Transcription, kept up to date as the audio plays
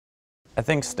I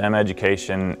think STEM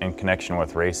education in connection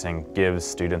with racing gives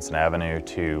students an avenue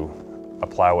to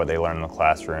apply what they learn in the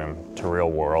classroom to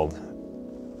real-world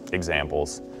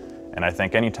examples. And I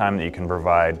think anytime that you can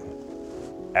provide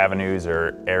avenues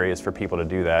or areas for people to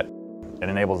do that, it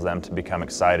enables them to become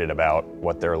excited about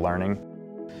what they're learning.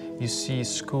 You see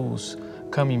schools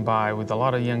coming by with a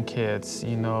lot of young kids,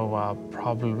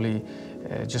 probably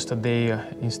just a day,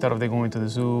 instead of they going to the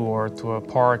zoo or to a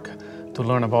park to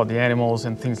learn about the animals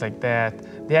and things like that,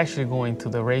 they actually go into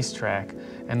the racetrack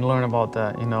and learn about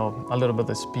the, a little bit of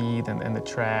the speed and the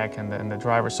track and the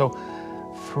driver. So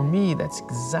for me, that's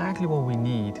exactly what we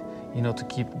need, to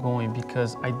keep going,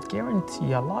 because I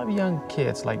guarantee a lot of young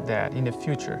kids like that in the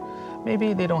future,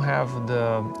 maybe they don't have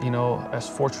the, as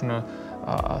fortunate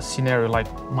scenario like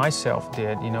myself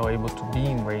did, able to be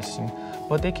in racing,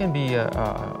 but they can be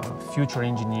a future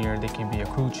engineer, they can be a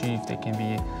crew chief, they can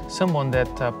be someone that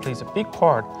plays a big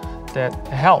part that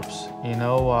helps,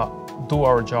 do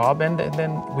our job, and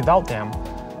then without them,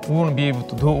 we wouldn't be able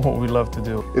to do what we love to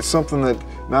do. It's something that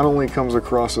not only comes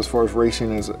across as far as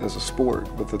racing as a sport,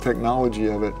 but the technology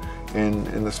of it and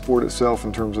the sport itself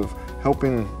in terms of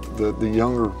helping the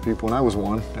younger people, and I was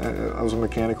one. I was a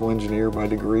mechanical engineer by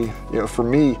degree. For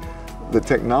me, the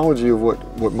technology of what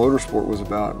motorsport was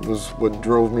about was what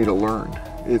drove me to learn.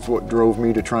 It's what drove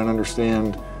me to try and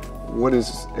understand what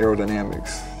is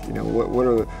aerodynamics.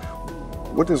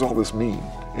 What does all this mean?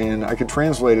 And I could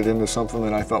translate it into something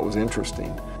that I thought was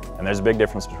interesting. And there's a big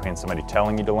difference between somebody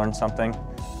telling you to learn something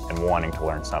and wanting to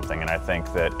learn something. And I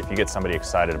think that if you get somebody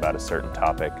excited about a certain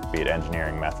topic, be it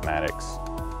engineering, mathematics,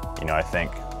 I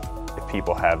think if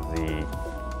people have the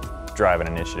drive and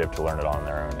initiative to learn it on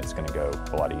their own, it's going to go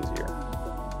a lot easier.